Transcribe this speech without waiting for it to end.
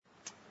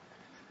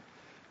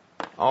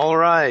All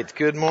right,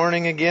 good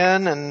morning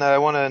again, and I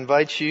want to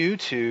invite you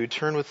to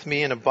turn with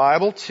me in a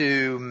Bible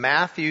to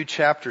Matthew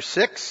chapter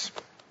 6.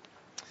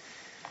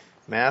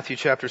 Matthew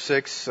chapter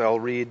 6, I'll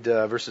read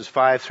verses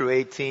 5 through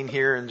 18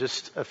 here in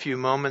just a few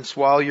moments.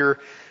 While you're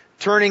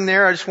turning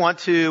there, I just want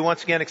to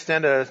once again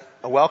extend a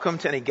welcome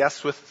to any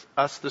guests with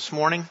us this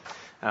morning.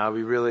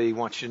 We really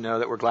want you to know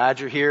that we're glad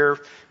you're here.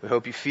 We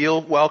hope you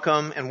feel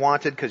welcome and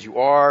wanted because you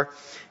are,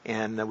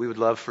 and we would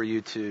love for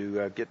you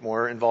to get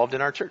more involved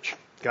in our church.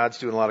 God's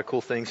doing a lot of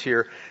cool things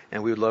here,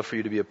 and we would love for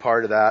you to be a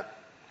part of that.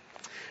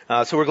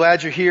 So we're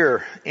glad you're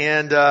here.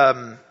 And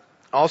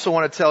also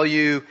want to tell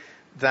you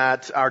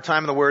that our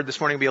time in the Word this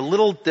morning will be a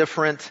little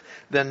different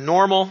than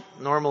normal.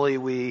 Normally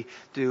we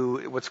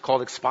do what's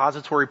called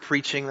expository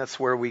preaching. That's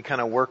where we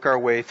kind of work our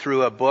way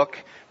through a book,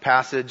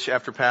 passage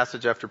after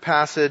passage after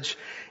passage.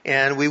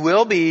 And we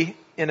will be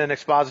in an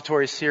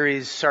expository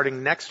series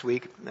starting next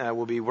week.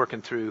 We'll be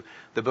working through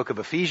the book of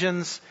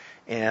Ephesians.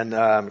 And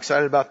I'm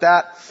excited about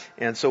that.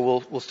 And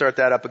so we'll start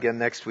that up again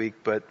next week.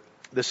 But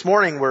this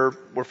morning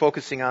we're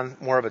focusing on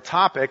more of a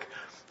topic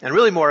and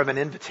really more of an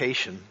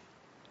invitation.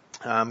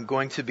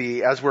 Going to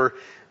be, as we're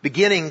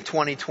beginning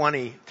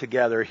 2020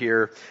 together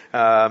here,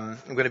 I'm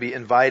going to be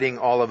inviting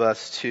all of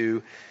us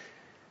to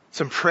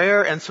some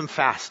prayer and some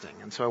fasting.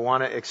 And so I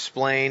want to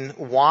explain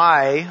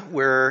why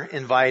we're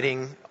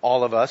inviting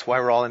all of us, why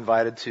we're all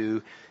invited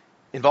to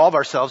involve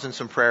ourselves in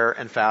some prayer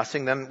and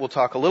fasting. Then we'll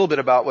talk a little bit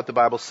about what the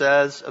Bible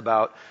says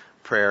about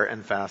prayer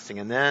and fasting.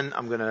 And then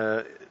I'm going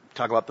to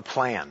talk about the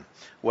plan.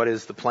 What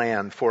is the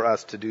plan for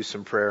us to do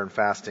some prayer and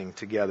fasting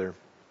together?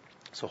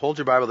 So hold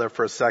your Bible there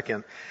for a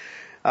second.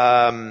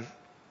 Because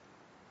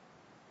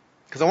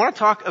I want to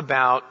talk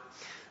about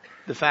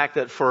the fact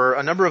that for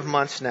a number of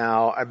months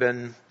now, I've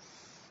been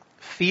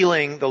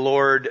feeling the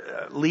Lord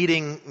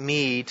leading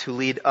me to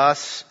lead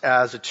us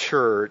as a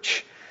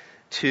church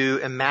to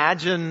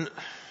imagine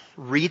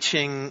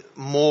reaching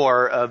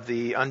more of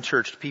the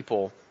unchurched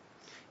people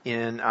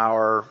in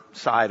our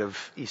side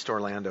of East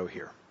Orlando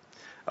here,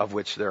 of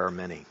which there are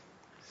many.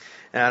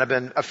 And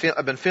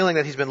I've been feeling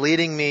that He's been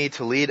leading me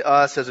to lead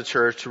us as a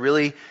church to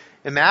really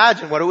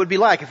imagine what it would be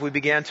like if we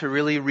began to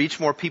really reach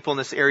more people in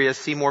this area,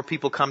 see more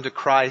people come to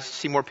Christ,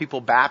 see more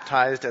people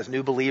baptized as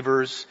new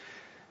believers.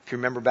 If you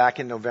remember back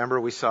in November,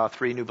 we saw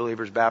 3 new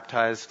believers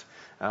baptized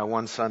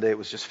one Sunday. It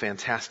was just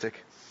fantastic.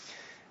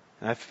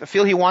 And I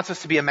feel He wants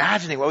us to be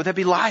imagining what would that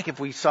be like if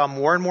we saw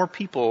more and more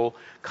people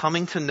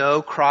coming to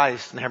know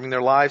Christ and having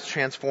their lives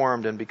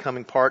transformed and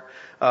becoming part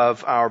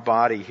of our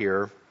body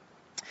here.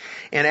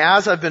 And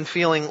as I've been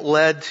feeling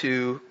led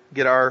to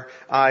get our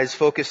eyes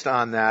focused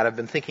on that, I've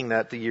been thinking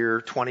that the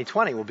year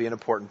 2020 will be an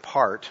important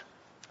part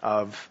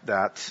of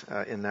that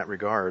in that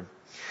regard.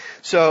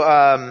 So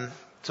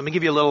let me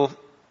give you a little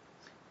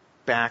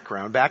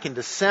background. Back in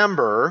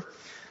December,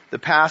 the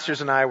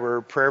pastors and I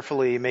were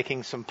prayerfully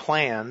making some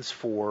plans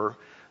for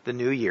the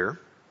new year.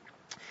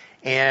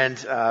 And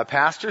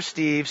Pastor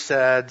Steve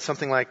said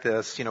something like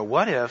this,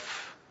 what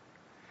if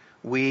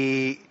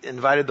we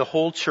invited the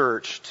whole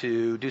church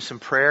to do some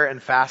prayer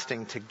and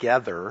fasting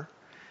together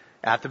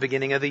at the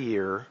beginning of the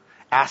year,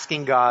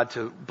 asking God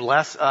to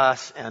bless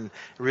us and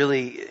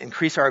really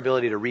increase our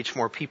ability to reach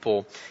more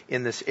people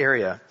in this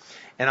area.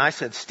 And I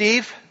said,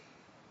 Steve,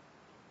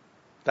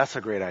 that's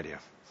a great idea.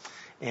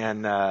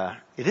 And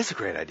it is a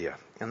great idea.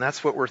 And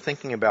that's what we're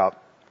thinking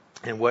about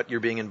and what you're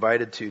being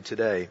invited to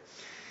today.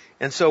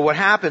 And so what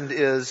happened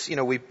is,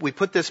 we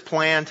put this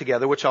plan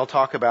together, which I'll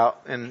talk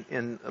about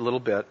in a little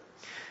bit,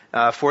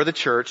 for the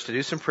church to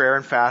do some prayer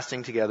and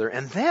fasting together.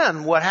 And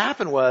then what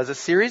happened was a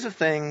series of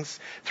things,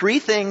 3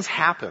 things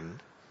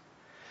happened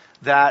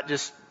that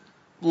just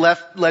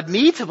led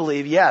me to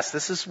believe, yes,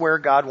 this is where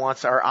God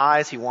wants our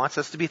eyes. He wants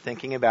us to be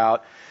thinking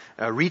about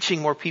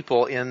reaching more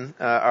people in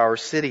our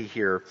city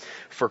here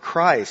for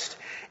Christ.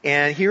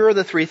 And here are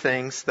the 3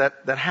 things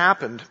that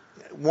happened.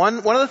 One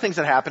of the things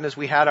that happened is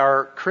we had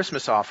our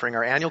Christmas offering,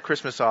 our annual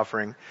Christmas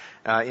offering,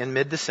 in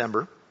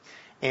mid-December.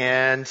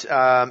 And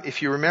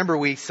if you remember,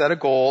 we set a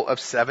goal of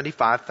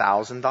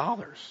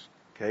 $75,000,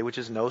 okay, which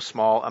is no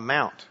small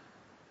amount.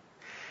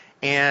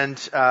 And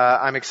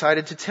I'm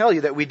excited to tell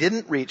you that we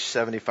didn't reach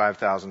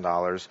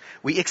 $75,000.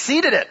 We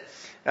exceeded it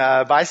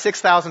by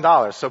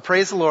 $6,000. So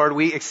praise the Lord,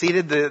 we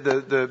exceeded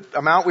the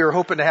amount we were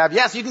hoping to have.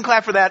 Yes, you can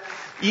clap for that.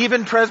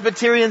 Even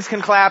Presbyterians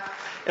can clap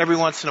every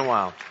once in a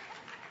while.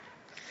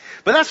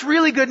 But that's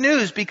really good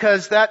news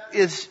because that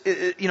is,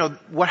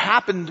 what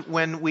happened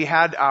when we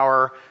had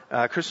our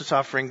Christmas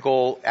offering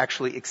goal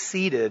actually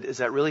exceeded is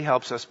that really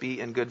helps us be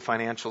in good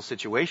financial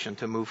situation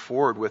to move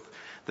forward with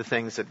the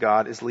things that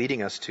God is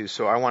leading us to.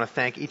 So I want to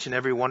thank each and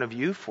every one of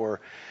you for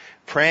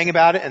praying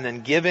about it and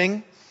then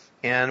giving.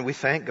 And we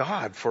thank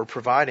God for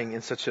providing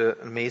in such an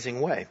amazing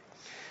way.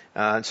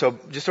 So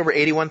just over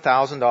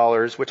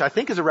 $81,000, which I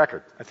think is a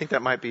record. I think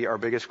that might be our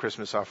biggest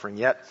Christmas offering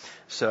yet.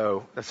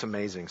 So that's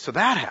amazing. So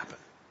that happened.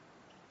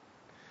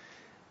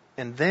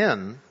 And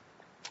then,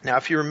 now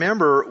if you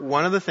remember,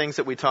 one of the things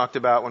that we talked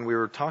about when we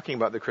were talking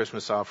about the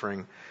Christmas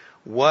offering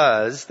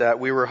was that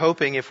we were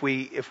hoping if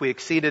we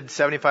exceeded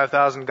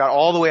 75,000, got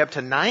all the way up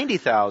to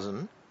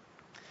 90,000,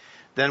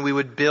 then we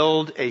would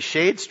build a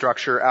shade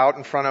structure out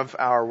in front of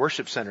our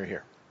worship center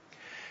here.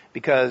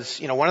 Because,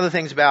 one of the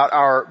things about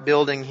our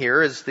building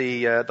here is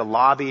the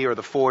lobby or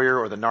the foyer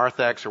or the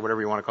narthex or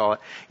whatever you want to call it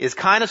is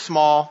kind of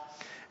small.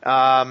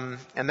 And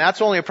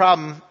that's only a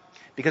problem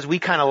because we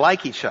kind of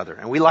like each other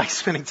and we like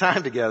spending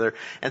time together.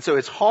 And so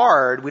it's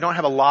hard. We don't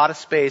have a lot of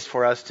space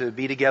for us to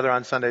be together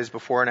on Sundays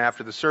before and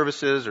after the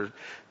services or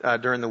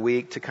during the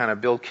week to kind of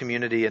build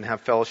community and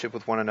have fellowship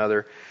with one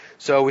another.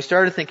 So we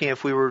started thinking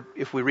if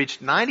we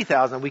reached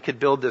 90,000, we could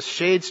build this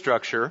shade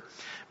structure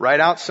right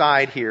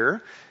outside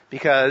here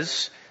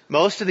because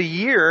most of the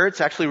year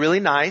it's actually really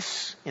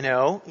nice.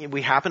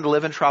 We happen to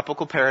live in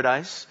tropical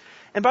paradise.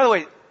 And by the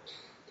way,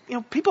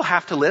 people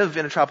have to live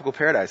in a tropical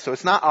paradise. So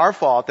it's not our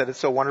fault that it's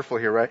so wonderful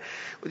here, right?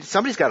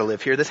 Somebody's got to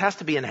live here. This has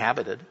to be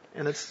inhabited.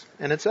 And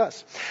it's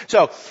us.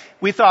 So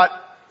we thought,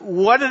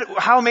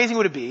 how amazing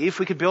would it be if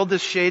we could build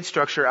this shade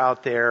structure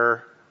out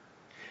there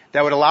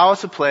that would allow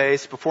us a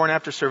place before and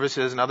after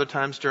services and other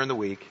times during the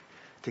week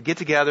to get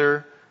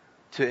together,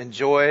 to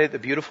enjoy the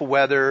beautiful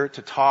weather,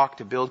 to talk,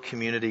 to build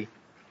community.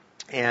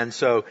 And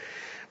so,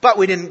 but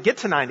we didn't get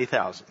to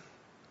 90,000.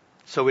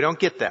 So we don't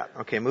get that.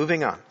 Okay,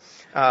 moving on.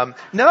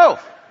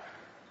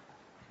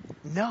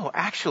 No,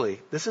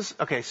 actually,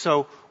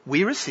 so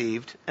we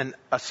received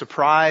a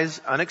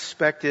surprise,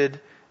 unexpected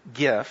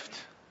gift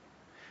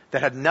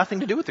that had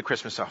nothing to do with the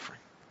Christmas offering.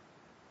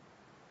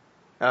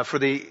 For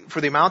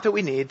the amount that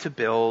we need to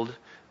build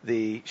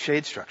the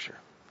shade structure.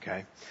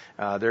 Okay.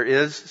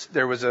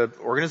 There was an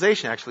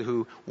organization actually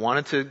who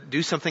wanted to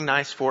do something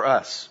nice for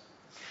us.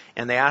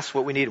 And they asked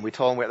what we needed. We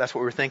told them that's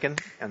what we were thinking,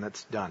 and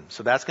that's done.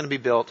 So that's going to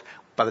be built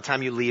by the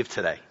time you leave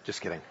today.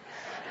 Just kidding.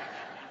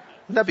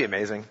 Wouldn't that be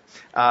amazing?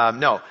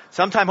 No.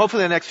 Sometime,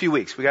 hopefully in the next few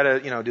weeks. We got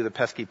to, do the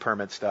pesky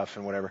permit stuff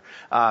and whatever.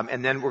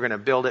 And then we're going to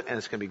build it, and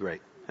it's going to be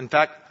great. In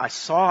fact, I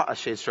saw a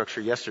shade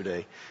structure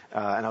yesterday,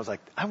 and I was like,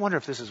 I wonder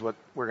if this is what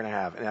we're going to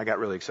have. And I got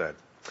really excited.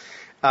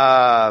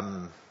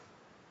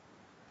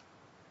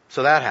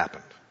 So that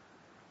happened.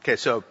 Okay,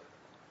 so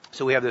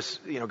we have this,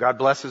 God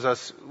blesses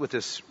us with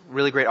this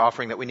really great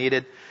offering that we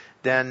needed.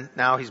 Then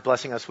now He's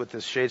blessing us with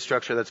this shade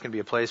structure that's going to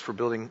be a place for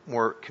building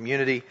more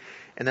community.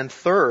 And then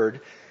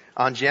third,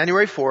 on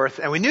January 4th,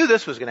 and we knew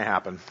this was going to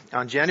happen,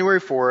 on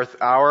January 4th,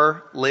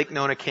 our Lake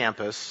Nona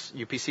campus,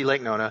 UPC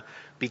Lake Nona,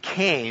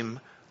 became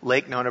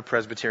Lake Nona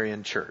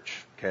Presbyterian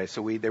Church. Okay,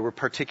 so they were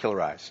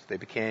particularized. They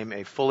became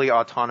a fully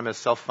autonomous,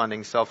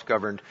 self-funding,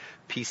 self-governed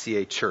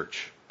PCA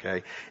church.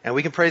 Okay, and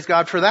we can praise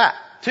God for that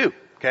too.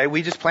 Okay,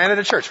 we just planted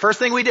a church. First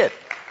thing we did.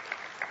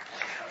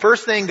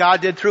 First thing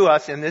God did through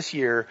us in this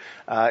year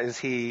is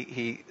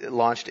He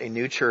launched a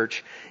new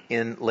church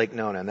in Lake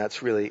Nona, and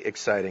that's really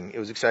exciting. It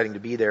was exciting to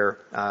be there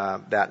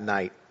that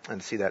night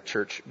and see that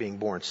church being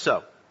born.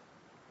 So,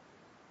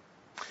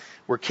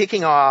 we're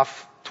kicking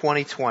off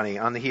 2020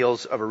 on the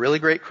heels of a really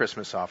great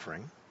Christmas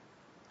offering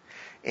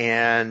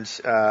and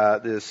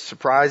this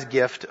surprise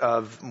gift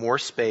of more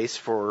space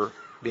for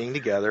being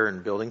together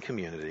and building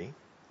community,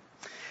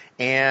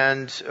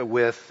 and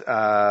with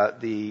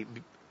the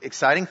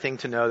exciting thing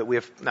to know that we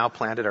have now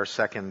planted our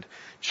second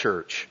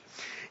church.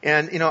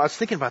 And, I was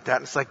thinking about that,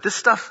 and it's like this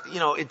stuff,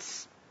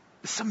 it's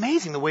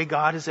amazing the way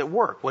God is at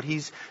work, what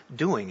He's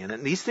doing.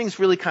 And these things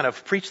really kind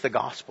of preach the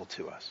gospel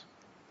to us.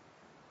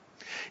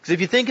 Because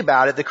if you think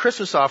about it, the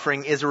Christmas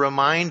offering is a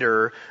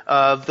reminder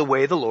of the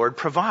way the Lord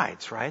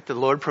provides, right? The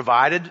Lord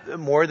provided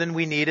more than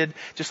we needed,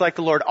 just like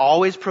the Lord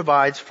always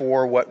provides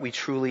for what we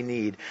truly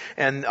need.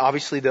 And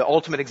obviously the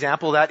ultimate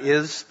example of that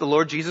is the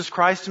Lord Jesus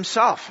Christ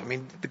Himself. I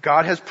mean,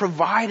 God has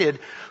provided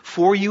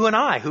for you and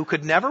I, who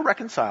could never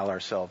reconcile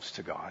ourselves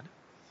to God.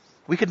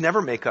 We could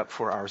never make up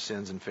for our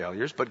sins and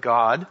failures, but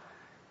God,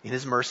 in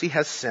His mercy,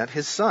 has sent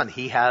His Son.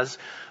 He has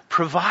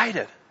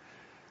provided.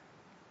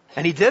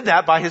 And He did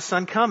that by His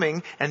Son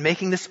coming and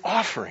making this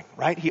offering,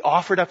 right? He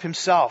offered up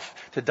Himself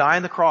to die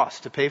on the cross,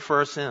 to pay for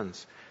our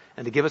sins,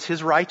 and to give us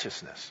His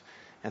righteousness,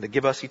 and to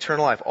give us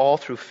eternal life, all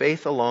through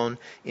faith alone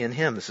in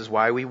Him. This is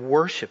why we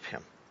worship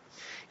Him.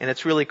 And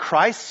it's really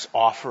Christ's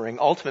offering,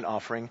 ultimate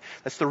offering,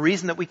 that's the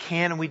reason that we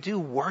can and we do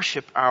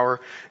worship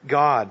our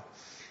God.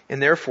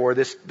 And therefore,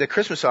 the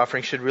Christmas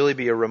offering should really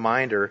be a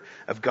reminder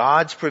of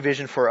God's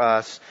provision for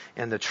us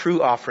and the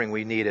true offering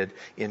we needed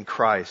in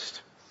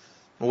Christ.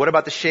 Well, what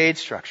about the shade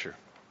structure?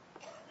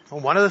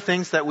 Well, one of the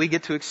things that we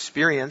get to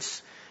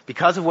experience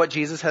because of what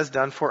Jesus has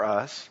done for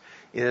us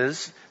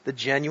is the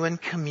genuine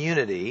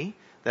community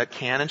that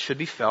can and should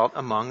be felt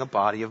among a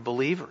body of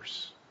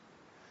believers.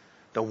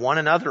 The one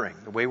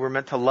anothering, the way we're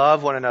meant to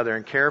love one another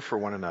and care for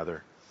one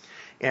another.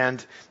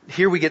 And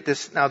here we get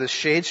this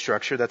shade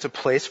structure that's a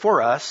place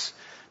for us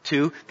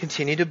to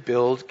continue to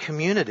build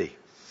community.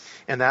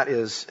 And that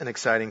is an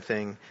exciting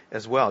thing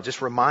as well. It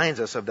just reminds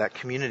us of that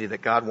community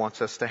that God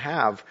wants us to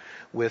have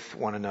with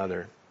one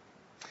another.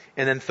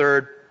 And then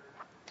third,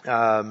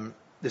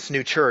 this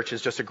new church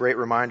is just a great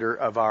reminder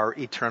of our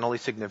eternally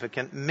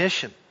significant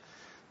mission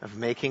of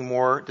making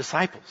more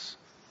disciples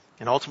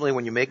And ultimately,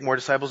 when you make more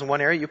disciples in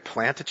one area, you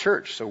plant a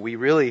church. So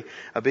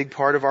a big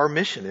part of our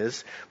mission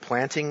is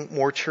planting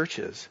more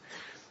churches.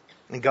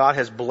 And God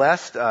has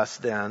blessed us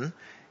then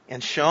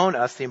and shown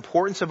us the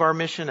importance of our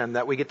mission and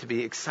that we get to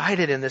be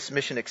excited in this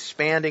mission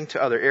expanding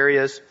to other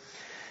areas.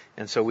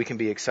 And so we can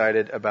be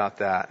excited about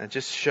that. And it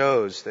just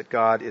shows that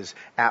God is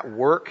at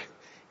work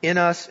in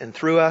us and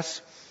through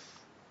us.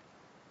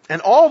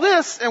 And all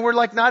this, and we're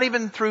like not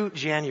even through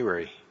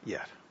January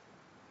yet.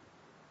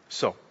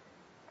 So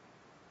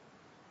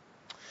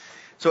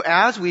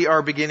as we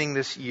are beginning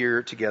this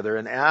year together,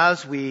 and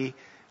as we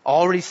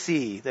already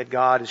see that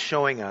God is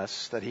showing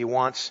us that He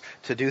wants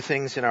to do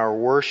things in our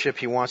worship,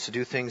 He wants to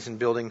do things in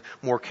building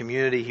more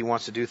community, He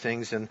wants to do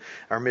things in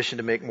our mission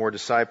to make more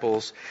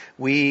disciples,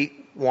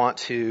 we want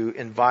to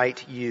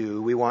invite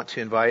you, we want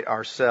to invite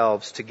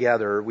ourselves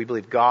together. We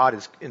believe God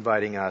is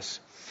inviting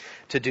us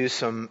to do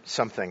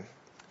something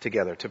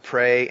together, to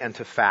pray and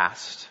to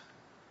fast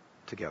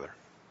together.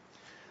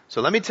 So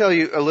let me tell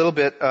you a little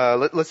bit,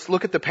 let's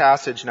look at the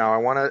passage now. I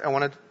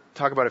want to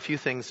talk about a few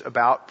things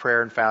about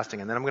prayer and fasting,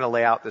 and then I'm going to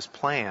lay out this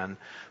plan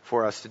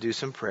for us to do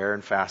some prayer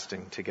and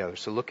fasting together.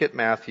 So look at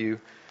Matthew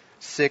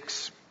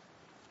 6,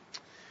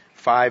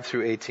 5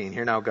 through 18.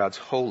 Hear now God's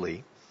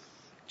holy,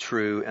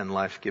 true, and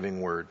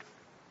life-giving word.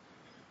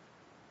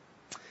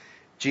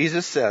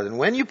 Jesus said, "And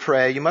when you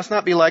pray, you must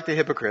not be like the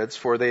hypocrites,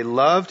 for they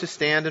love to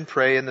stand and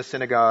pray in the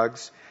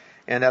synagogues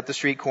and at the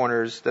street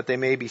corners, that they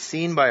may be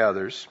seen by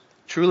others.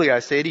 Truly, I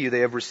say to you, they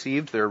have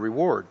received their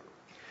reward.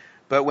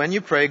 But when you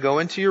pray, go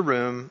into your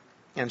room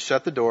and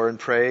shut the door and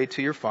pray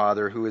to your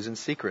Father who is in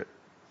secret.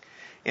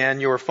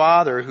 And your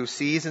Father who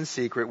sees in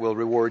secret will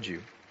reward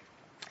you.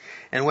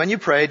 And when you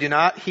pray, do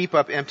not heap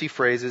up empty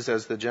phrases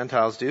as the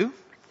Gentiles do,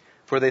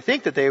 for they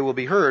think that they will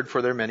be heard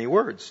for their many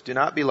words. Do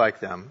not be like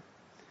them.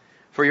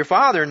 For your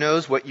Father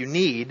knows what you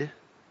need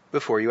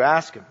before you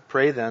ask Him.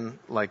 Pray then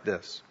like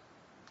this.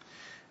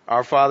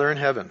 Our Father in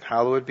heaven,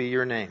 hallowed be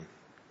your name.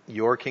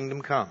 Your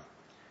kingdom come.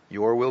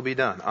 Your will be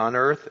done, on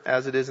earth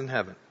as it is in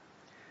heaven.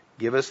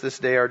 Give us this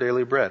day our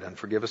daily bread, and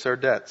forgive us our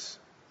debts,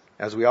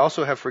 as we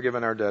also have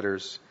forgiven our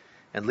debtors.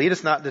 And lead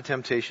us not into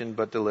temptation,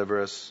 but deliver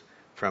us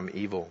from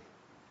evil.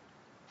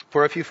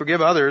 For if you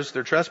forgive others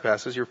their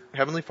trespasses, your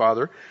heavenly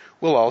Father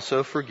will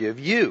also forgive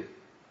you.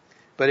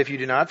 But if you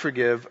do not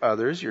forgive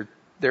others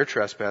their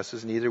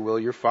trespasses, neither will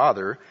your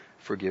Father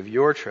forgive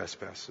your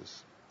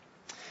trespasses.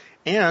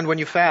 And when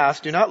you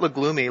fast, do not look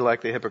gloomy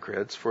like the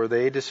hypocrites, for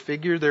they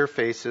disfigure their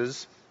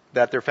faces,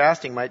 that their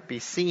fasting might be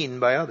seen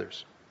by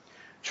others.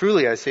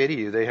 Truly, I say to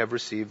you, they have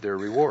received their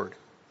reward.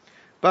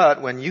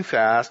 But when you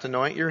fast,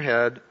 anoint your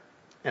head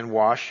and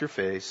wash your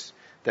face,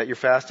 that your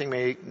fasting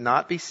may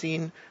not be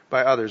seen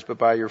by others, but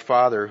by your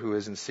Father who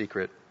is in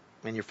secret.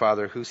 And your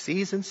Father who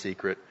sees in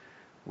secret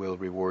will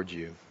reward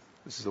you."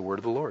 This is the word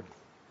of the Lord.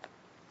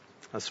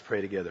 Let's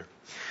pray together.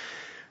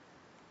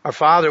 Our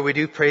Father, we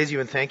do praise you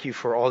and thank you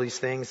for all these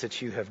things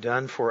that you have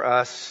done for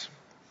us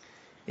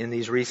in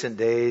these recent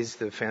days,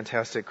 the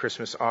fantastic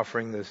Christmas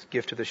offering, the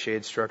gift of the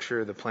shade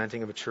structure, the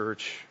planting of a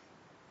church.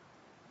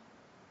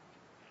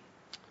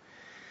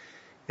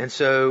 And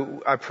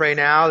so I pray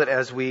now that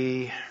as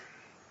we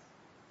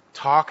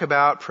talk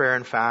about prayer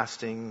and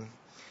fasting,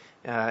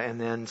 and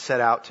then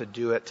set out to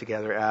do it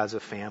together as a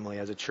family,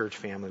 as a church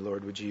family,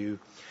 Lord, would you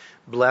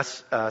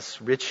bless us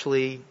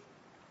richly,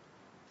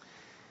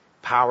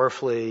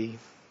 powerfully,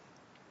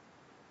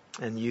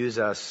 and use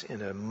us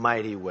in a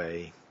mighty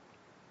way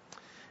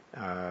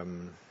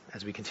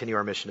as we continue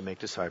our mission to make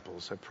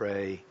disciples. I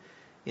pray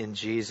in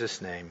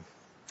Jesus' name.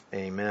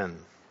 Amen.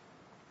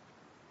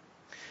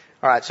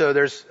 All right, so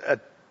there's a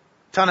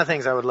ton of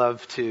things I would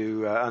love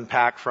to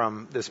unpack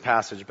from this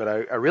passage, but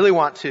I really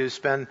want to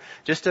spend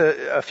just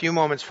a few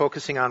moments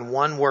focusing on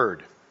one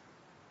word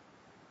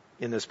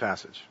in this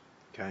passage.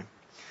 Okay,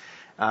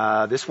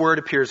 this word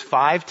appears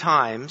 5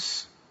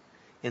 times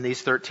in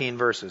these 13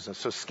 verses. And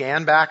so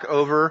scan back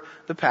over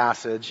the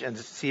passage and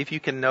see if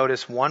you can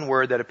notice one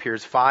word that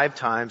appears 5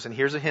 times. And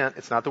here's a hint.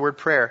 It's not the word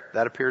prayer.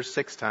 That appears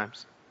 6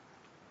 times.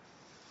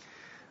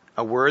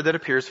 A word that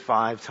appears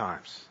 5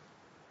 times.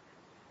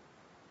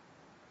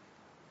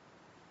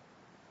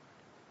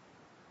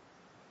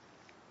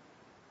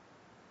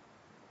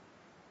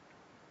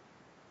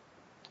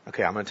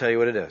 Okay, I'm going to tell you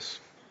what it is.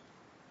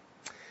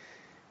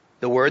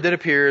 The word that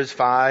appears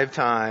 5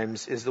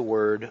 times is the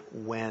word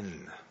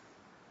when.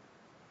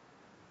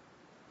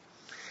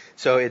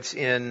 So it's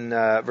in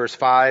verse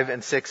 5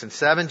 and 6 and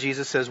 7.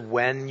 Jesus says,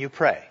 when you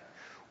pray.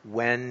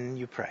 When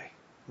you pray.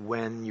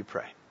 When you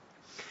pray.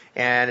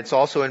 And it's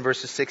also in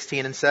verses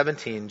 16 and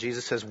 17.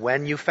 Jesus says,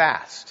 when you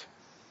fast.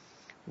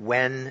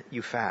 When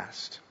you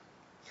fast.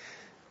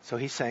 So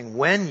he's saying,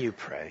 when you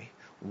pray.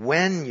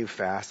 When you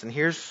fast. And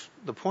here's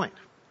the point.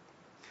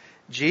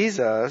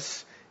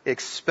 Jesus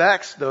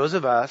expects those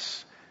of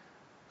us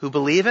who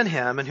believe in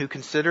Him and who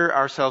consider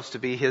ourselves to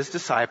be His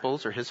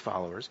disciples or His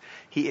followers,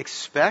 He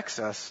expects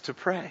us to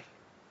pray.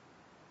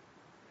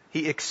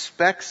 He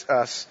expects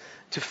us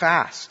to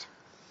fast.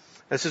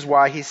 This is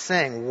why He's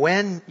saying,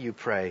 when you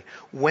pray,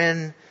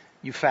 when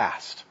you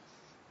fast.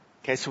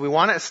 Okay, so we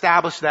want to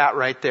establish that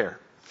right there.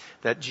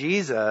 That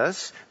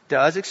Jesus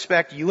does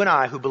expect you and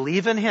I who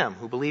believe in Him,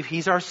 who believe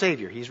He's our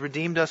Savior, He's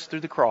redeemed us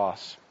through the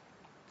cross.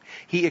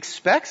 He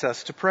expects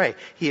us to pray.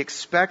 He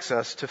expects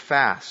us to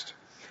fast.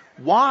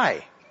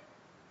 Why?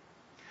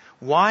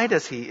 Why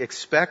does He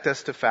expect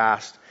us to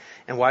fast?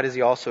 And why does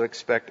He also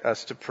expect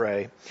us to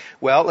pray?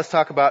 Well, let's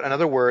talk about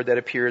another word that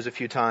appears a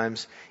few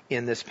times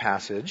in this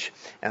passage.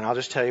 And I'll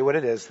just tell you what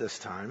it is this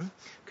time.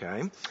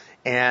 Okay?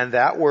 And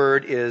that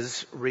word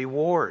is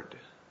reward.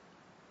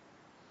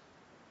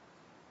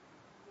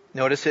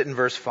 Notice it in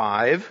verse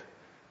 5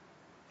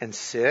 and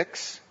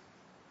 6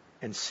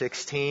 and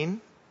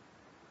 16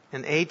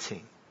 and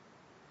 18.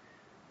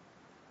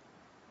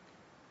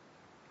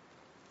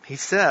 He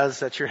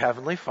says that your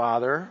Heavenly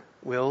Father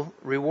will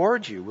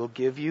reward you, will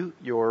give you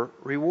your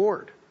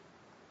reward.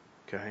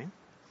 Okay?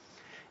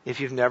 If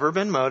you've never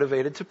been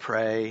motivated to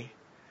pray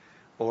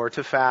or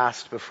to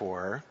fast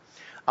before,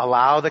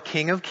 allow the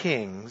King of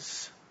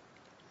Kings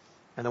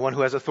and the one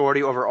who has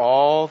authority over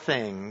all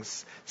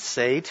things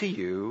say to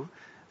you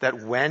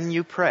that when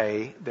you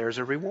pray, there's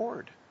a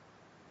reward.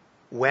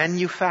 When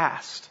you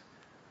fast,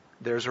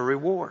 there's a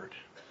reward.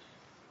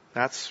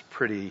 That's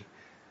pretty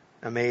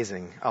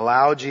amazing.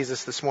 Allow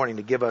Jesus this morning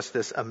to give us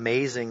this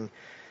amazing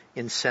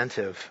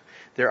incentive.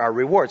 There are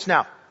rewards.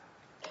 Now,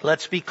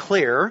 let's be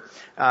clear.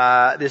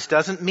 This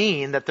doesn't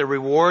mean that the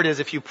reward is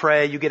if you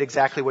pray, you get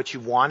exactly what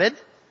you wanted.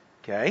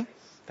 Okay?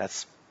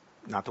 That's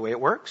not the way it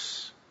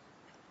works.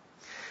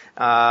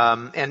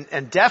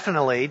 And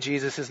definitely,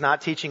 Jesus is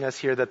not teaching us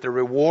here that the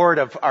reward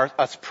of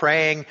us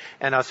praying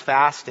and us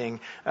fasting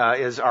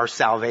is our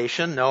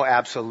salvation. No,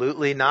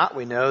 absolutely not.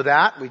 We know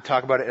that. We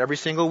talk about it every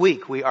single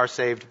week. We are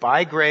saved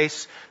by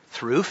grace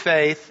through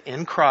faith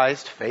in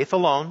Christ, faith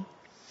alone.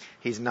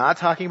 He's not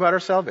talking about our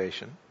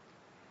salvation.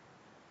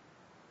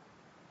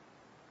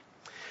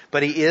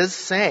 But He is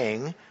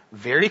saying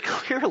very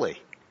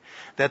clearly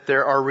that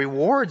there are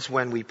rewards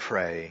when we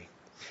pray.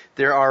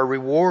 There are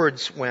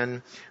rewards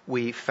when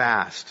we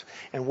fast.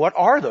 And what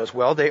are those?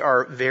 Well, they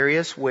are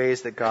various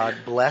ways that God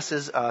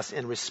blesses us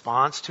in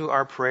response to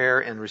our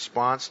prayer, in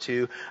response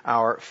to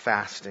our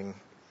fasting.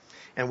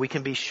 And we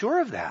can be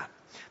sure of that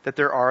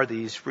there are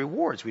these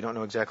rewards. We don't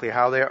know exactly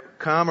how they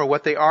come or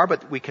what they are,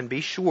 but we can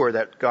be sure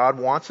that God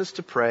wants us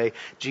to pray.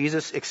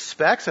 Jesus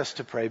expects us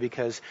to pray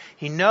because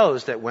He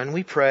knows that when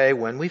we pray,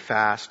 when we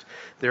fast,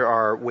 there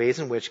are ways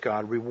in which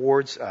God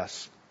rewards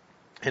us.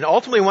 And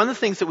ultimately, one of the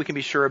things that we can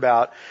be sure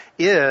about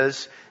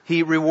is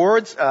He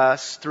rewards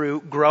us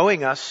through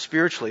growing us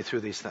spiritually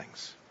through these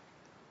things.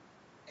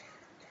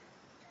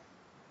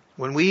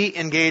 When we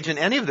engage in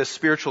any of the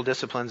spiritual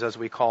disciplines, as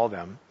we call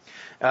them,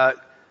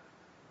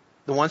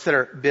 the ones that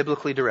are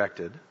biblically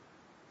directed,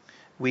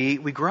 we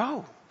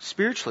grow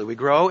spiritually. We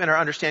grow in our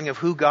understanding of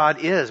who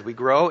God is. We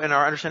grow in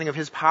our understanding of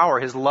His power,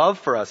 His love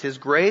for us, His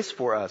grace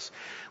for us.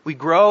 We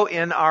grow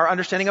in our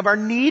understanding of our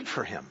need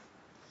for Him.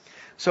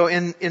 So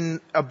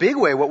in a big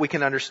way, what we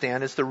can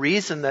understand is the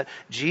reason that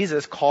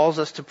Jesus calls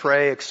us to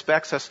pray,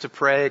 expects us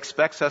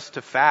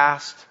to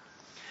fast,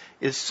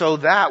 is so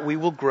that we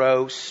will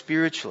grow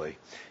spiritually.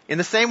 In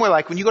the same way,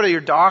 like when you go to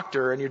your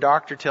doctor and your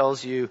doctor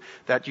tells you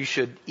that you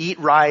should eat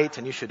right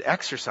and you should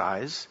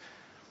exercise,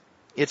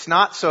 it's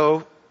not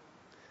so,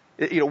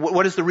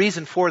 what is the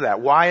reason for that?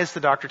 Why is the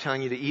doctor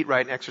telling you to eat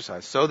right and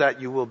exercise? So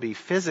that you will be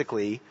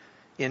physically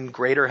in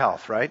greater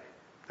health, right?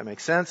 That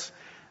makes sense?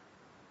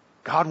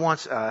 God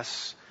wants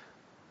us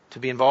to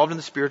be involved in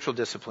the spiritual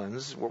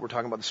disciplines. What we're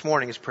talking about this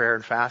morning is prayer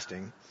and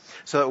fasting,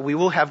 so that we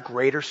will have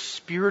greater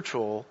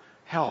spiritual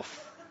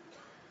health.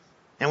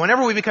 And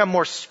whenever we become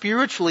more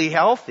spiritually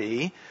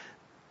healthy,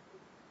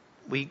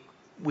 we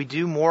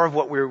do more of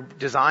what we're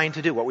designed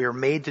to do, what we are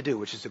made to do,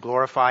 which is to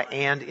glorify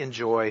and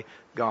enjoy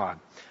God.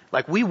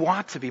 Like we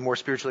want to be more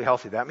spiritually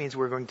healthy. That means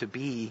we're going to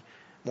be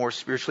more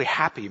spiritually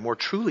happy, more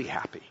truly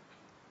happy.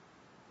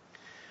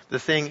 The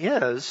thing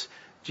is,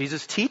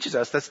 Jesus teaches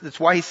us, that's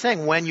why He's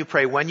saying when you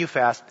pray, when you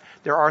fast,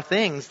 there are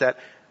things that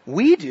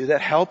we do that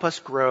help us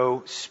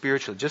grow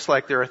spiritually, just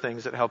like there are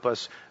things that help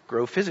us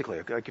grow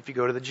physically. Like if you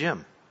go to the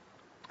gym.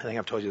 I think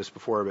I've told you this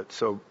before, but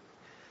so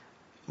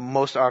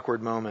most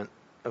awkward moment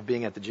of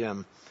being at the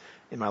gym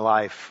in my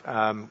life.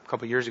 A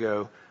couple of years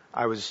ago,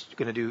 I was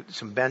going to do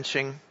some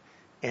benching,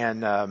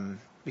 and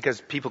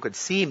because people could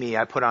see me,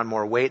 I put on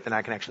more weight than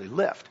I can actually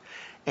lift.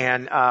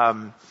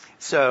 And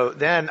so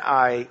then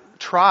I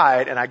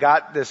tried, and I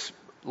got this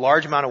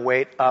large amount of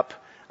weight up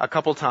a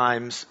couple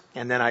times,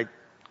 and then I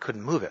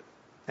couldn't move it.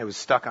 It was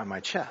stuck on my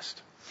chest.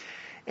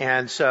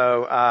 And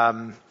so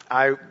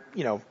I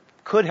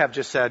could have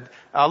just said,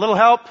 a little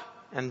help,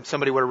 and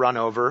somebody would have run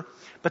over.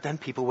 But then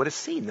people would have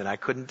seen that I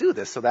couldn't do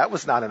this, so that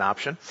was not an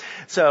option.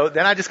 So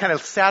then I just kind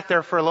of sat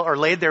there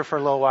laid there for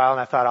a little while,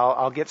 and I thought,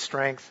 I'll get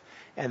strength,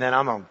 and then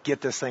I'm going to get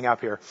this thing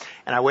up here.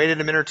 And I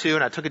waited a minute or two,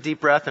 and I took a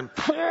deep breath, and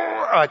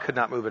I could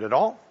not move it at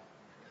all.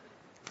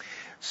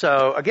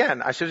 So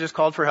again, I should have just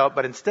called for help,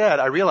 but instead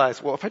I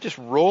realized, well, if I just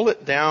roll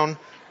it down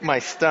my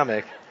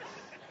stomach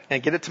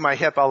and get it to my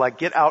hip, I'll like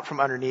get out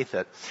from underneath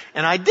it.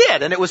 And I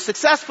did, and it was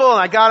successful, and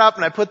I got up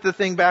and I put the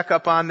thing back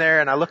up on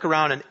there, and I look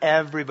around and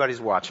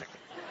everybody's watching.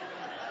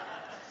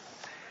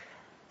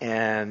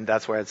 And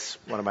that's why it's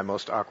one of my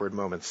most awkward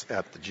moments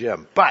at the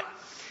gym. But,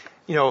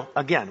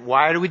 again,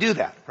 why do we do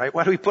that, right?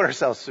 Why do we put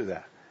ourselves through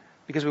that?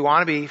 Because we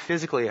want to be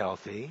physically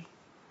healthy.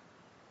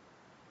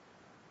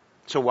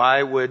 So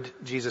why would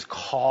Jesus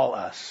call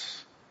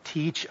us,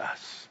 teach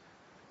us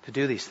to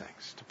do these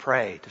things, to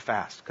pray, to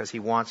fast? Because he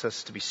wants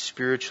us to be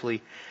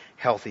spiritually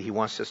healthy. He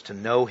wants us to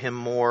know him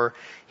more.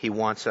 He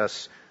wants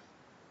us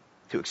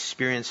to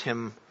experience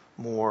him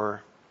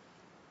more.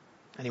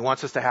 And he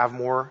wants us to have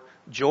more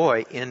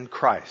joy in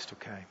Christ,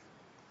 okay?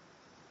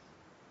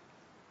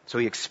 So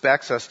he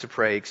expects us to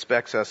pray,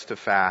 expects us to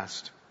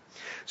fast.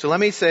 So let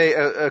me say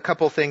a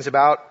couple things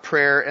about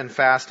prayer and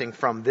fasting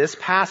from this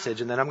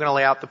passage, and then I'm going to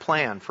lay out the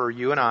plan for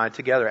you and I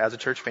together as a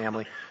church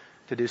family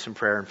to do some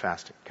prayer and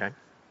fasting, okay?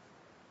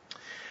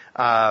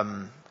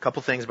 A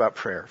couple things about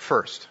prayer.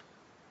 First,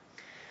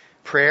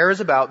 prayer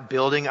is about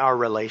building our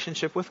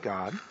relationship with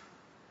God.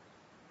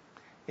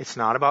 It's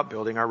not about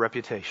building our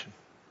reputation.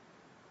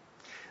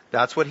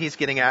 That's what he's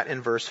getting at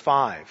in verse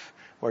 5,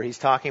 where he's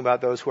talking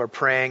about those who are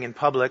praying in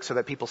public so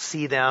that people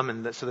see them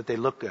and so that they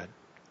look good.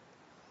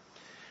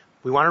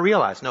 We want to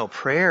realize, no,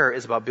 prayer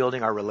is about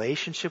building our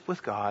relationship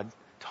with God,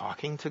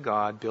 talking to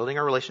God, building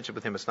our relationship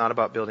with him. It's not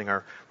about building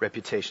our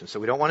reputation. So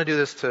we don't want to do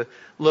this to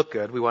look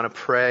good. We want to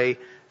pray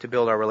to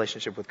build our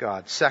relationship with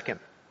God. Second,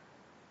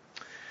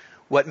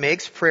 what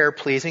makes prayer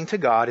pleasing to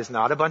God is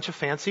not a bunch of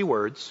fancy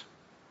words,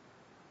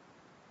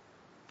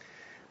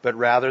 but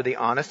rather the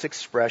honest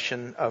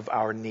expression of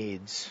our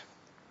needs.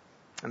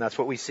 And that's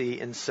what we see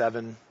in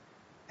 7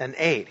 and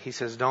 8. He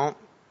says, don't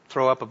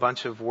throw up a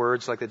bunch of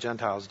words like the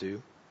Gentiles do.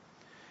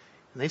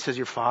 And then he says,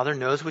 your Father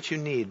knows what you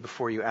need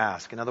before you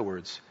ask. In other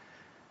words,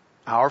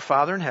 our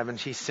Father in heaven,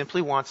 he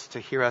simply wants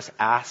to hear us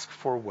ask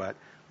for what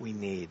we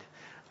need.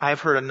 I've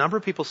heard a number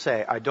of people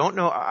say, I don't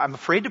know, I'm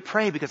afraid to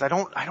pray because I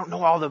don't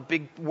know all the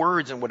big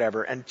words and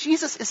whatever. And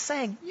Jesus is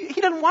saying, he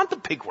doesn't want the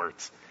big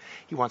words.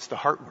 He wants the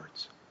heart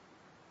words.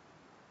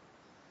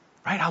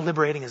 Right? How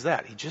liberating is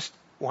that? He just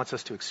wants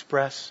us to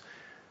express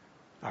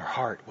our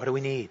heart. What do we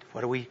need?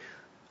 What are we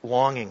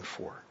longing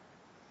for?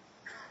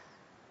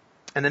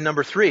 And then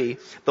number 3,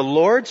 the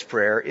Lord's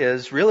Prayer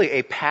is really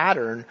a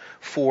pattern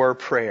for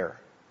prayer.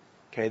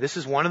 Okay, this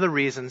is one of the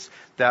reasons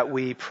that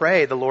we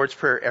pray the Lord's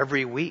Prayer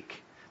every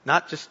week.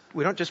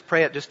 We don't just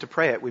pray it just to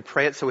pray it. We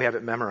pray it so we have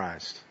it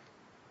memorized.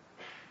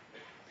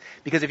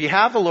 Because if you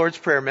have the Lord's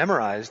Prayer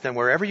memorized, then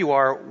wherever you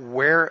are,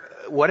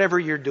 whatever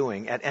you're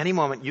doing, at any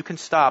moment you can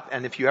stop.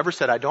 And if you ever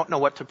said, I don't know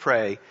what to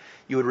pray,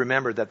 you would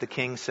remember that the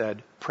King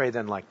said, pray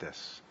then like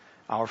this,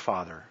 Our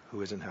Father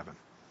who is in heaven.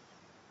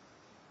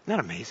 Isn't that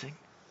amazing?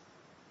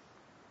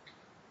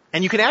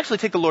 And you can actually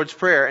take the Lord's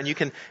Prayer and you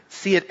can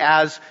see it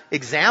as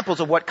examples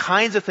of what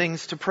kinds of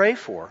things to pray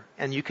for.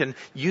 And you can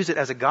use it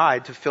as a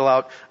guide to fill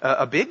out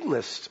a big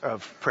list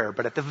of prayer.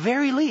 But at the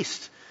very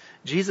least,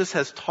 Jesus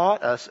has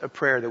taught us a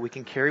prayer that we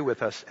can carry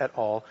with us at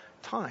all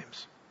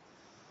times.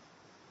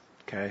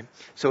 Okay?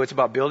 So it's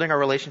about building our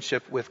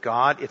relationship with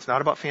God. It's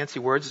not about fancy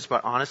words. It's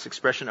about honest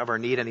expression of our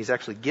need. And he's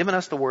actually given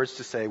us the words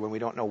to say when we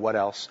don't know what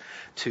else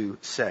to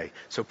say.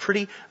 So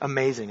pretty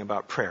amazing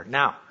about prayer.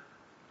 Now,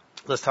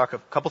 let's talk a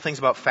couple things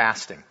about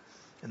fasting.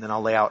 And then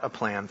I'll lay out a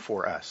plan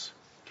for us.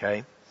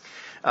 Okay?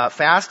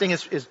 Fasting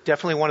is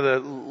definitely one of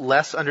the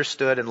less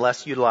understood and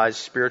less utilized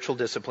spiritual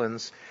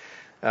disciplines.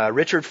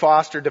 Richard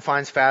Foster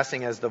defines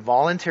fasting as the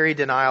voluntary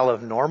denial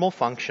of normal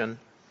function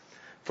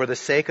for the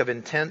sake of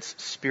intense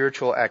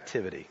spiritual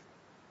activity.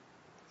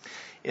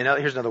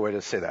 Here's another way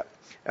to say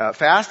that.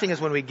 Fasting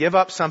is when we give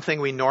up something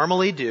we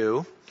normally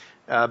do,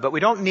 but we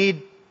don't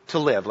need to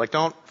live. Like,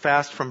 don't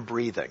fast from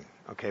breathing.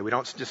 Okay, we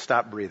don't just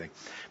stop breathing.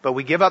 But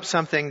we give up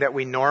something that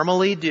we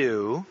normally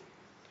do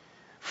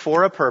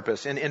for a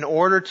purpose in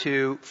order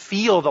to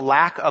feel the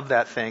lack of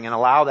that thing and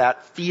allow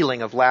that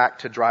feeling of lack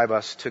to drive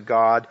us to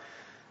God,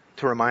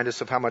 to remind us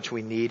of how much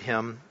we need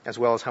him, as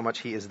well as how much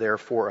he is there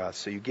for us.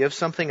 So you give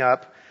something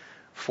up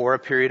for a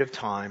period of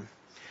time.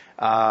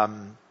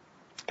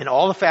 And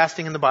all the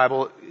fasting in the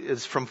Bible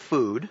is from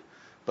food,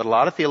 but a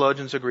lot of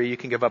theologians agree you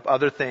can give up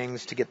other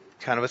things to get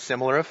kind of a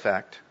similar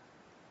effect.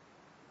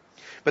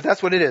 But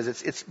that's what it is.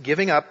 It's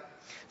giving up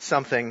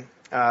something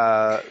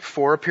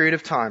for a period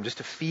of time, just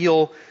to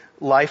feel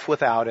life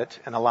without it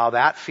and allow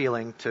that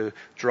feeling to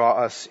draw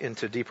us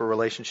into deeper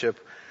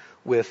relationship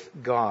with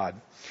God.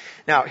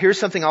 Now, here's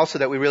something also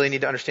that we really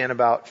need to understand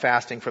about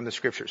fasting from the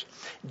Scriptures.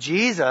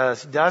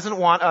 Jesus doesn't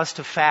want us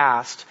to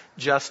fast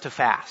just to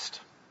fast.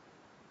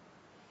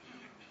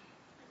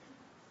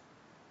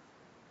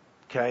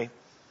 Okay?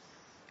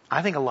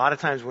 I think a lot of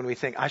times when we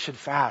think, I should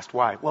fast,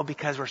 why? Well,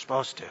 because we're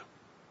supposed to.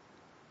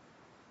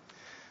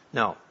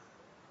 No.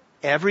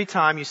 Every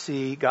time you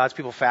see God's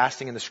people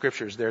fasting in the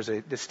Scriptures, there's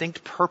a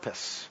distinct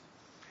purpose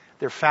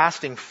They're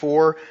fasting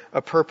for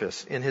a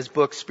purpose. In his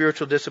book,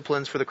 Spiritual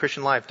Disciplines for the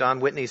Christian Life, Don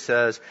Whitney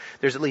says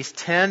there's at least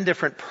 10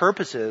 different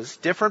purposes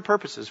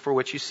for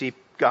which you see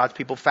God's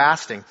people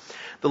fasting.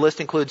 The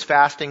list includes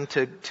fasting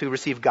to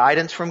receive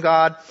guidance from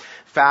God,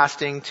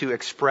 fasting to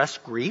express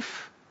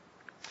grief,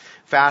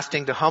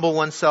 fasting to humble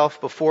oneself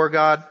before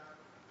God.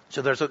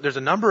 So there's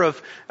a number of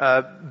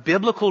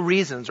biblical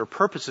reasons or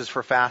purposes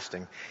for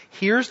fasting.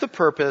 Here's the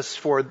purpose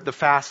for the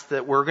fast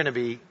that we're going to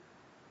be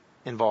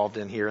involved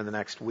in here in the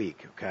next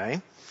week,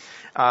 okay?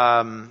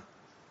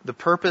 The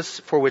purpose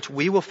for which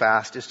we will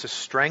fast is to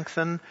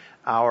strengthen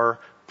our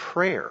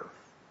prayer.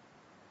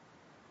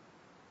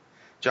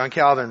 John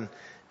Calvin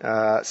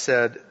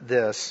said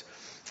this,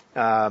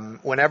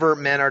 whenever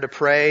men are to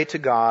pray to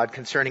God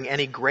concerning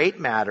any great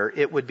matter,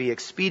 it would be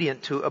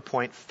expedient to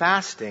appoint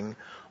fasting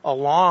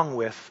along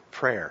with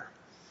prayer.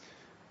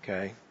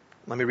 Okay?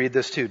 Let me read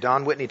this too.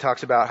 Don Whitney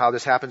talks about how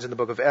this happens in the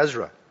book of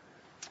Ezra.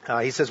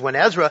 He says, when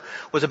Ezra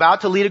was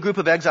about to lead a group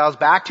of exiles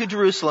back to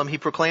Jerusalem, he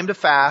proclaimed a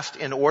fast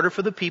in order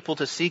for the people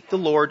to seek the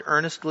Lord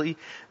earnestly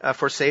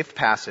for safe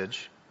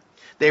passage.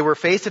 They were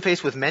face to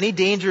face with many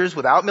dangers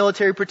without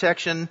military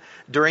protection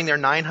during their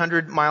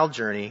 900-mile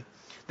journey.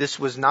 This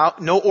was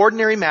no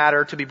ordinary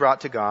matter to be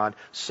brought to God.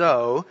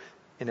 So,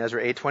 in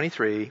Ezra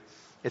 8:23,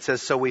 it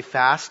says, so we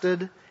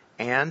fasted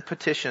and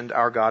petitioned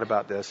our God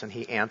about this, and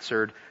he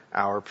answered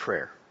our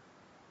prayer.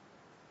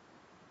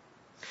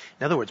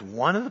 In other words,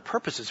 one of the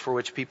purposes for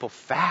which people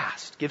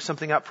fast, give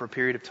something up for a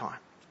period of time,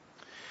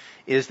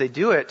 is we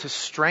do it to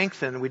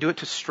strengthen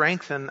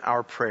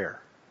our prayer.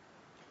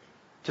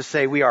 To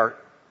say we are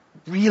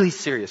really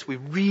serious. We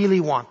really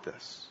want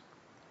this.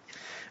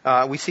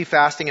 We see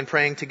fasting and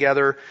praying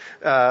together,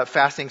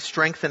 fasting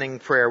strengthening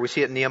prayer. We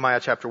see it in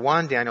Nehemiah chapter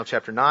 1, Daniel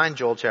chapter 9,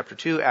 Joel chapter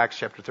 2, Acts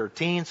chapter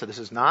 13. So this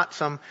is not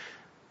some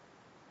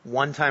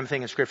one-time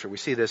thing in Scripture. We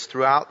see this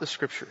throughout the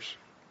Scriptures.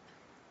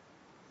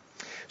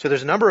 So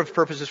there's a number of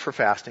purposes for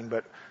fasting,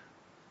 but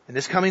in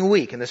this coming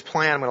week, in this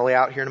plan I'm going to lay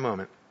out here in a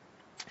moment,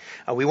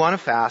 we want to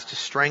fast to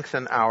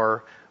strengthen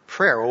our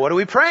prayer. Well, what are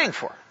we praying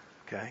for?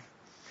 Okay.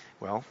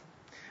 Well,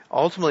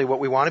 ultimately what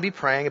we want to be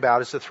praying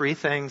about is the three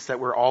things that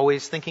we're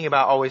always thinking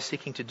about, always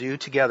seeking to do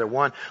together.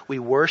 One, we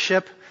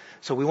worship.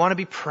 So we want to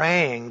be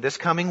praying this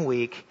coming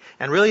week,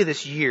 and really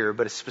this year,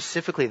 but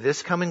specifically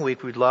this coming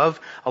week, we'd love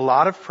a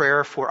lot of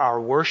prayer for our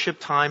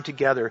worship time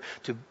together,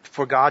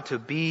 for God to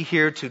be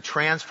here, to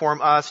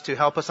transform us, to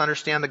help us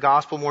understand the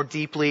gospel more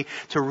deeply,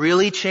 to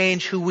really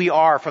change who we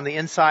are from the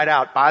inside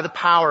out by the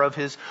power of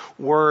His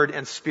Word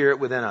and Spirit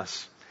within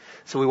us.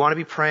 So we want to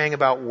be praying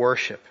about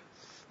worship.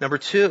 Number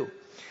two,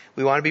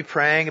 we want to be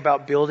praying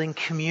about building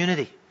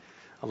community.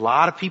 A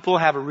lot of people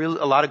have a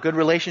lot of good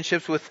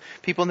relationships with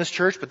people in this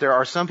church, but there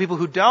are some people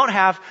who don't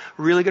have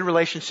really good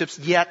relationships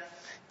yet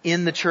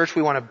in the church.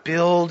 We want to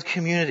build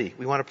community.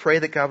 We want to pray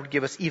that God would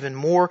give us even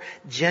more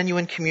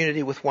genuine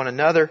community with one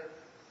another.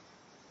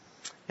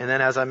 And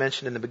then, as I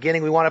mentioned in the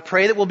beginning, we want to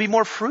pray that we'll be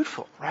more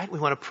fruitful, right? We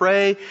want to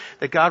pray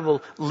that God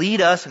will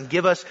lead us and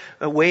give us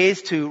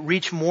ways to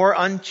reach more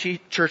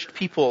unchurched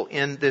people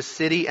in this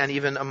city and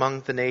even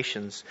among the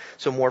nations.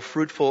 So more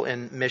fruitful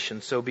in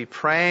mission. So be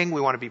praying.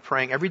 We want to be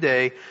praying every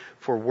day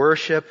for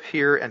worship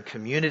here and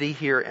community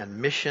here and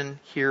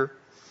mission here.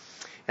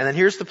 And then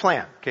here's the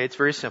plan. Okay, it's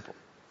very simple.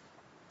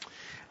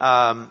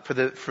 For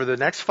the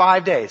next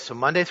 5 days, so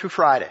Monday through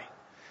Friday,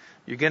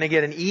 you're going to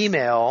get an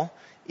email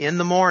in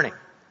the morning.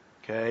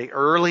 Okay,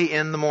 early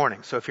in the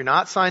morning. So if you're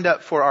not signed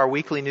up for our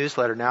weekly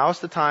newsletter, now is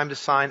the time to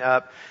sign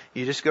up.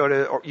 You just go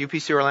to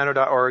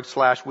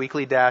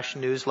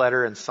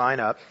upcorlando.org/weekly-newsletter and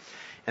sign up.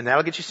 And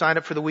that'll get you signed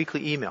up for the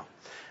weekly email.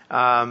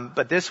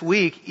 But this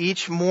week,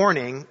 each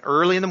morning,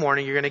 early in the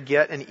morning, you're going to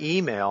get an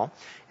email.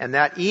 And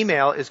that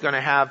email is going to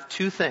have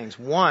two things.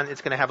 One,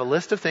 it's going to have a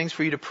list of things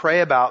for you to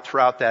pray about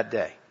throughout that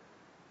day,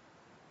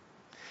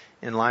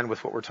 in line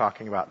with what we're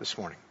talking about this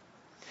morning.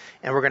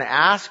 And we're going to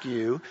ask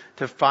you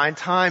to find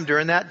time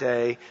during that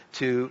day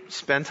to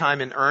spend time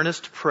in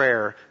earnest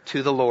prayer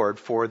to the Lord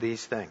for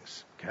these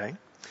things. Okay?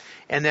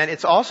 And then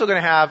it's also going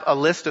to have a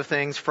list of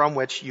things from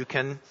which you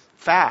can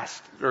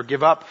fast or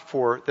give up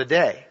for the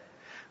day.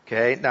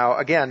 Okay? Now,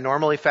 again,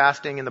 normally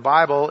fasting in the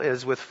Bible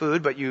is with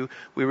food, but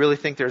we really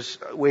think there's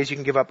ways you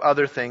can give up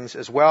other things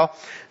as well.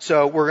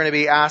 So we're going to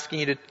be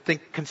asking you to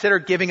consider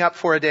giving up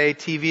for a day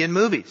TV and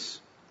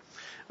movies.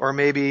 Or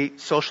maybe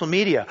social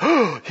media.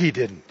 He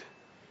didn't.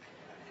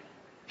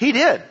 He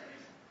did.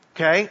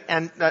 Okay?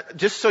 And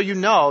just so you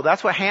know,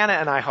 that's what Hannah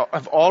and I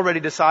have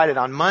already decided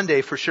on Monday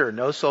for sure.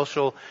 No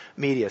social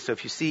media. So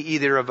if you see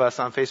either of us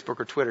on Facebook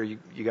or Twitter, you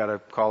got to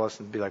call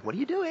us and be like, what are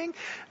you doing?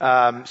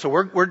 So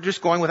we're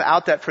just going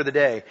without that for the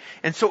day.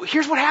 And so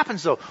here's what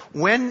happens though.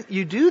 When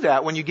you do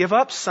that, when you give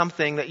up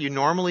something that you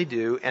normally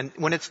do, and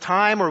when it's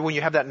time or when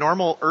you have that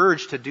normal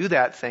urge to do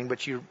that thing,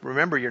 but you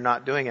remember you're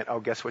not doing it,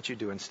 guess what you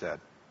do instead?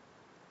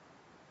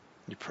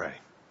 You pray.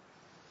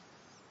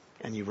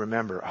 And you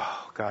remember,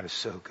 God is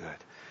so good.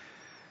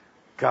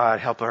 God,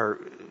 help our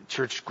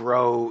church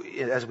grow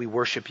as we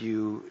worship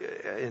you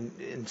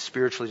and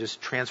spiritually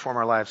just transform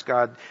our lives.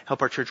 God,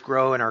 help our church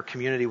grow in our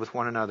community with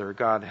one another.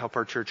 God, help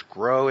our church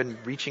grow in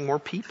reaching more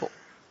people.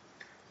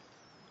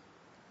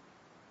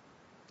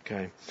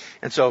 Okay.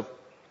 And so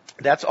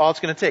that's all it's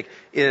going to take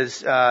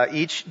is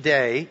each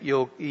day,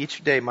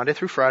 Monday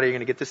through Friday, you're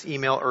going to get this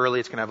email early.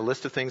 It's going to have a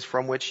list of things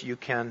from which you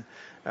can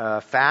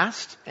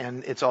fast,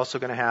 and it's also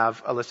going to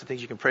have a list of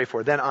things you can pray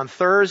for. Then on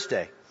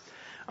Thursday,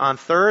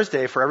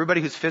 for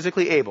everybody who's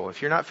physically able,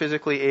 if you're not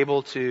physically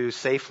able to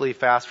safely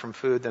fast from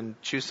food, then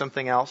choose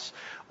something else,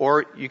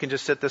 or you can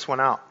just sit this one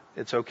out.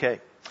 It's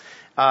okay.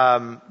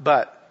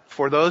 But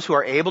for those who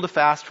are able to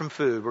fast from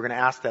food, we're going to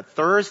ask that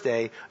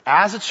Thursday,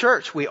 as a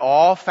church, we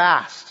all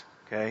fast.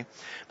 Okay?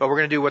 But we're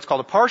going to do what's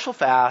called a partial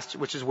fast,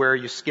 which is where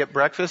you skip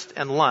breakfast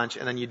and lunch,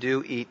 and then you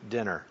do eat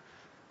dinner.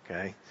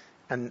 Okay?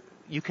 And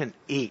you can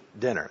eat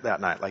dinner that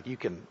night. Like, you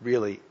can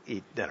really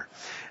eat dinner.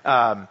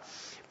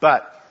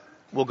 But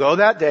we'll go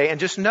that day,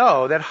 and just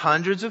know that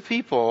hundreds of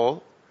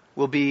people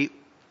will be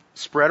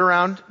spread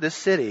around this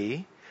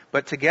city,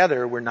 but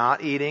together we're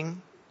not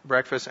eating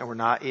breakfast and we're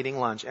not eating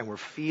lunch, and we're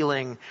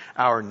feeling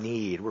our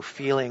need. We're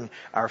feeling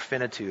our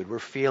finitude. We're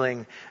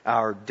feeling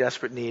our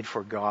desperate need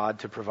for God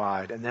to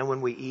provide. And then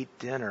when we eat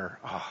dinner,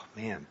 oh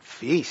man,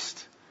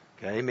 feast.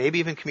 Okay, maybe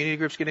even community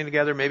groups getting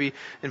together, maybe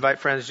invite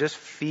friends, just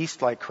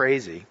feast like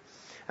crazy.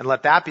 And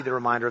let that be the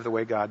reminder of the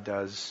way God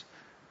does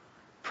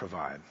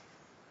provide.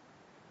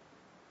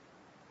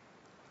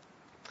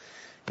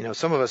 You know,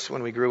 some of us,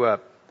 when we grew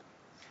up,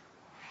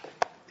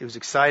 it was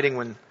exciting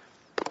when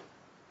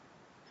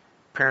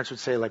parents would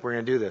say, like, we're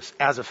going to do this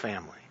as a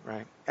family,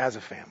 right? As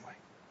a family.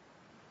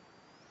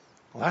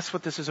 Well, that's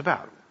what this is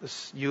about.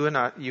 This, you and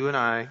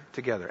I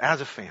together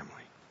as a family.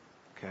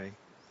 Okay.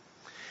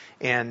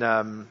 And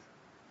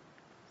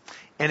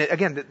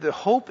again, the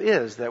hope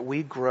is that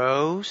we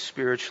grow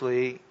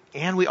spiritually,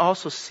 and we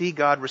also see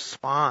God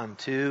respond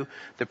to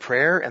the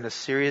prayer and the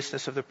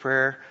seriousness of the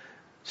prayer,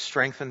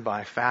 strengthened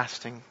by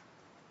fasting.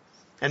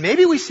 And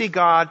maybe we see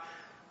God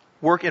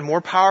work in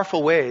more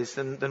powerful ways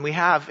than we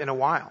have in a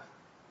while.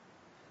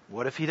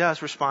 What if He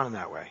does respond in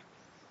that way?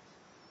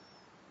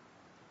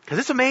 Because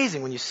it's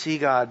amazing when you see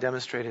God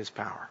demonstrate His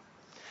power.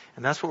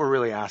 And that's what we're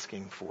really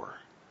asking for.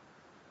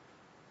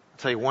 I'll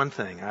tell you one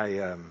thing.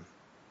 A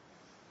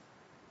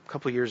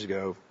couple of years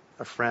ago,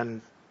 a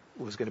friend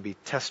was going to be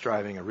test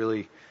driving a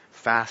really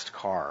fast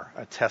car,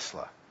 a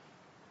Tesla.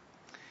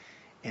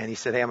 And he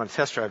said, hey, I'm going to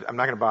test drive it. I'm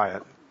not going to buy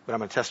it, but I'm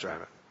going to test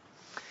drive it.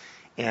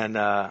 And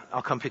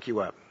I'll come pick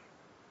you up.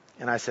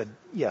 And I said,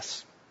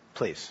 yes,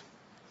 please.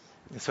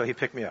 And so he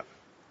picked me up.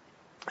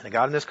 And I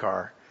got in this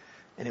car,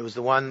 and it was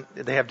the one,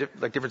 they have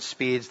different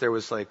speeds. There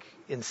was like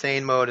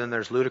insane mode, and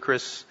there's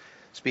ludicrous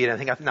speed. I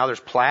think now there's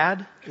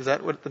plaid. Is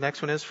that what the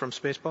next one is from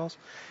Spaceballs?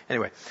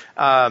 Anyway,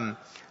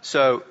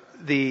 so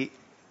we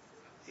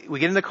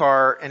get in the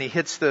car, and he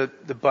hits the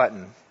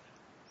button,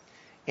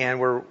 and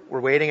we're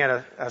waiting at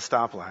a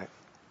stoplight.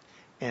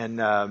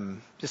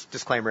 And just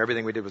disclaimer,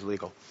 everything we did was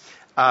legal.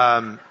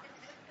 And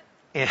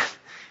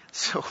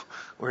so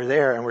we're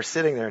there, and we're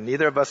sitting there, and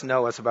neither of us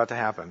know what's about to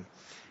happen.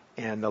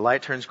 And the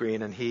light turns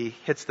green, and he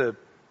hits the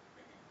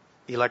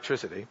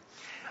electricity.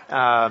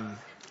 And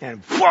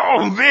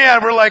whoa,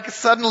 man, we're like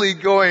suddenly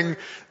going,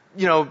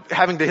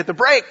 having to hit the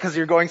brake because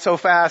you're going so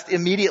fast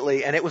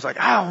immediately. And it was like,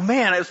 oh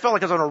man, it felt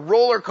like I was on a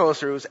roller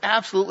coaster. It was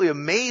absolutely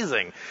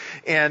amazing.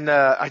 And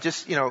I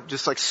just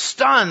like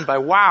stunned by,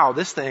 wow,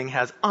 this thing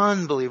has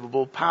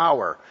unbelievable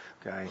power.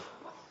 Okay.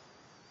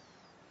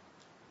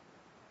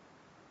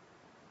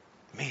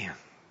 Man,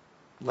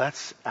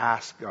 let's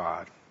ask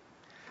God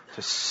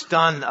to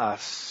stun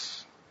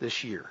us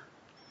this year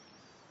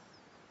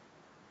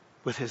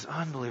with His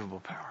unbelievable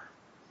power.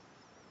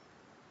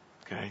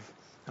 Okay?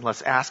 And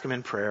let's ask Him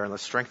in prayer, and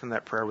let's strengthen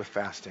that prayer with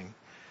fasting.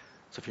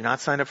 So if you're not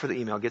signed up for the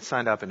email, get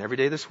signed up, and every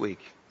day this week,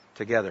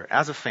 together,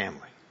 as a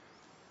family,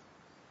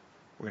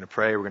 we're going to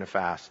pray, we're going to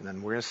fast, and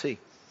then we're going to see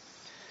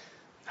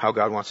how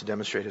God wants to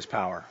demonstrate His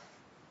power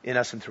in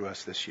us and through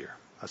us this year.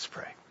 Let's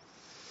pray.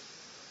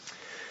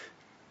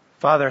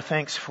 Father,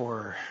 thanks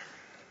for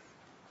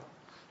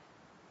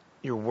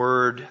your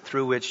word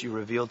through which you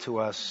reveal to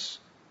us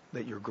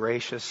that you're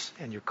gracious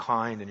and you're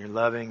kind and you're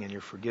loving and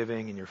you're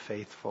forgiving and you're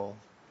faithful.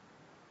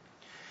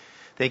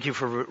 Thank you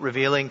for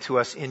revealing to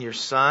us in your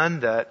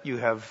Son that you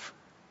have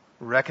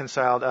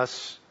reconciled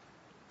us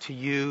to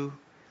you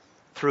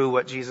through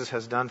what Jesus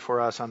has done for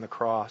us on the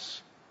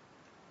cross.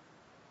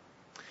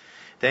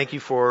 Thank you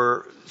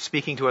for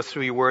speaking to us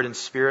through your word and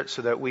spirit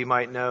so that we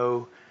might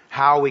know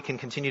how we can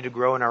continue to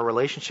grow in our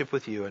relationship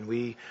with you. And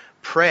we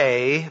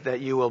pray that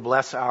you will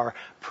bless our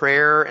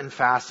prayer and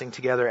fasting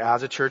together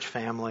as a church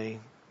family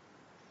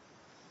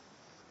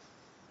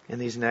in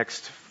these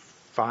next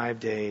 5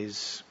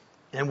 days.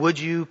 And would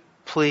you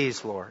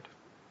please, Lord,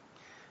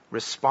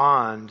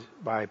 respond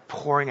by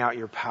pouring out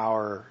your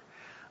power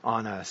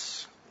on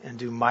us and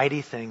do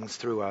mighty things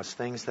through us,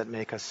 things that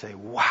make us say,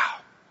 wow,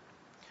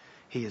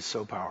 He is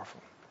so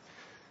powerful.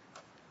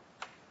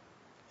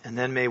 And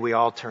then may we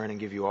all turn and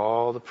give you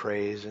all the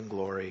praise and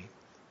glory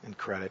and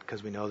credit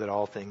because we know that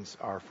all things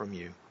are from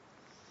you.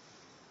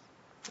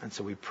 And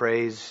so we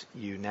praise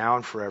you now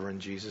and forever in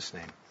Jesus'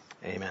 name.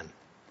 Amen.